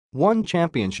ONE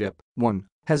Championship, ONE,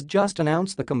 has just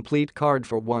announced the complete card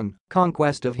for ONE,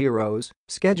 Conquest of Heroes,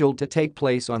 scheduled to take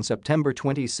place on September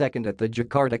 22 at the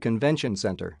Jakarta Convention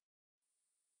Center.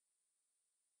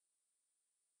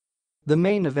 The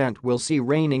main event will see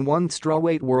reigning ONE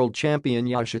Strawweight World Champion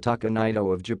Yoshitaka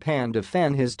Naito of Japan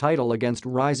defend his title against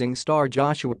rising star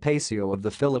Joshua Pacio of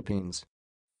the Philippines.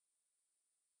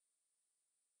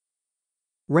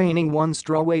 Reigning ONE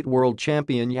Strawweight World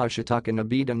Champion Yoshitaka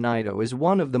Nobita Naito is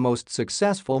one of the most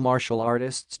successful martial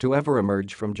artists to ever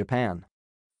emerge from Japan.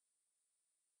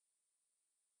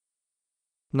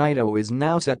 Naito is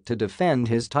now set to defend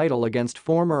his title against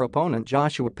former opponent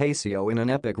Joshua Pacio in an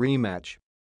epic rematch.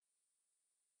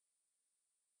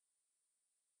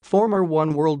 Former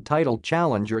ONE World title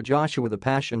challenger Joshua "The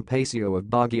Passion" Pacio of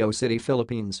Baguio City,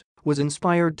 Philippines, was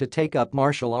inspired to take up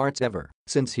martial arts ever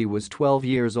since he was 12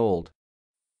 years old.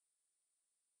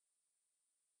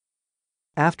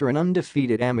 After an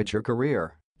undefeated amateur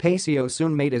career, Pacio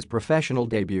soon made his professional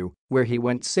debut, where he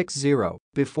went 6-0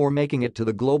 before making it to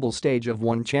the global stage of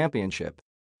ONE Championship.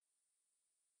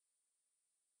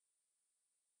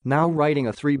 Now riding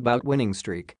a three-bout winning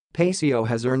streak, Pacio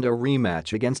has earned a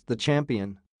rematch against the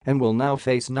champion and will now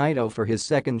face Naito for his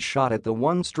second shot at the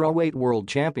ONE Strawweight World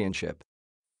Championship.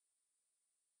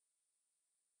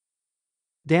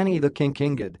 Danny "The King"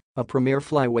 Kingad, a premier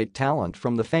flyweight talent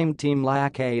from the famed Team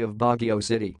Pacio of Baguio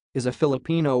City, is a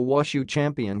Filipino wushu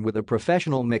champion with a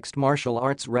professional mixed martial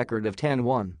arts record of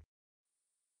 10-1.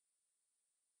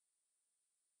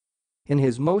 In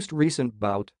his most recent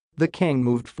bout, the King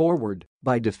moved forward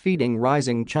by defeating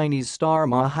rising Chinese star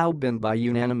Ma Haobin by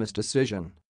unanimous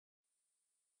decision.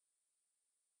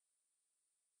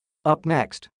 Up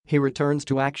next, he returns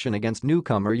to action against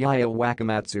newcomer Yaya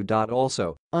Wakamatsu.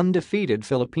 Also, undefeated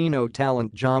Filipino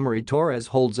talent Jomari Torres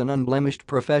holds an unblemished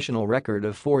professional record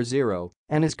of 4-0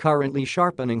 and is currently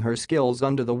sharpening her skills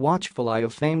under the watchful eye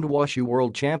of famed wushu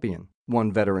world champion,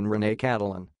 ONE veteran Renee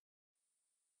Catalan.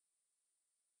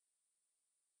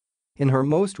 In her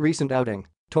most recent outing,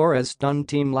 Torres stunned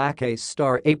Team Lacay's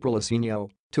star April Asino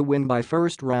to win by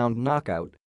first-round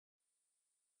knockout.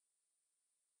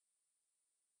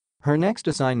 Her next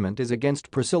assignment is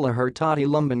against Priscilla Hurtado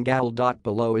Lumbangal.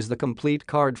 Below is the complete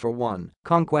card for ONE,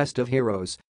 Conquest of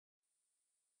Heroes.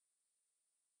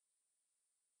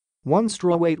 ONE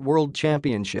Strawweight World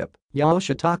Championship,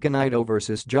 Yoshitaka Naito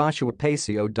vs Joshua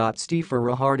Pacio. Steve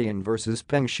Rahardian vs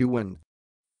Peng Shuwen.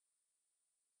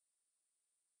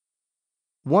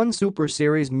 ONE Super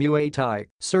Series Muay Thai,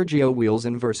 Sergio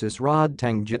Wheelson vs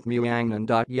Rodtangjit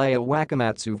Muangnan. Yaya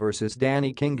Wakamatsu vs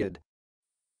Danny Kingad.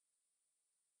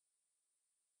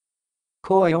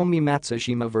 Koyomi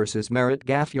Matsushima vs Merit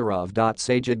Gafurov.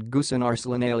 Sajid Gusan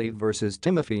Arslanali vs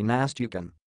Timothy Nastyukin.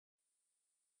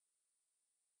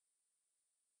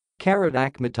 Karat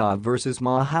Akhmatov vs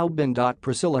Ma Haobin.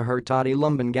 Priscilla Hurtado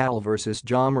Lumbangal vs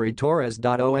Jomari Torres.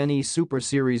 ONE Super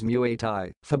Series Muay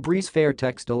Thai, Fabrice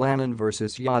Fairtex Delanan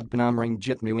vs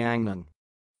Yodpanamringjit Muangnan.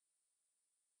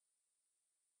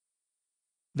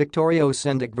 Victorio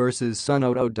Sendik vs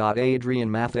Sunoto. Adrian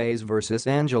Mathays vs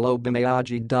Angelo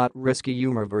Bimayaji. Risky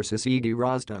Humor vs Iggy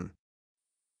Rosdan.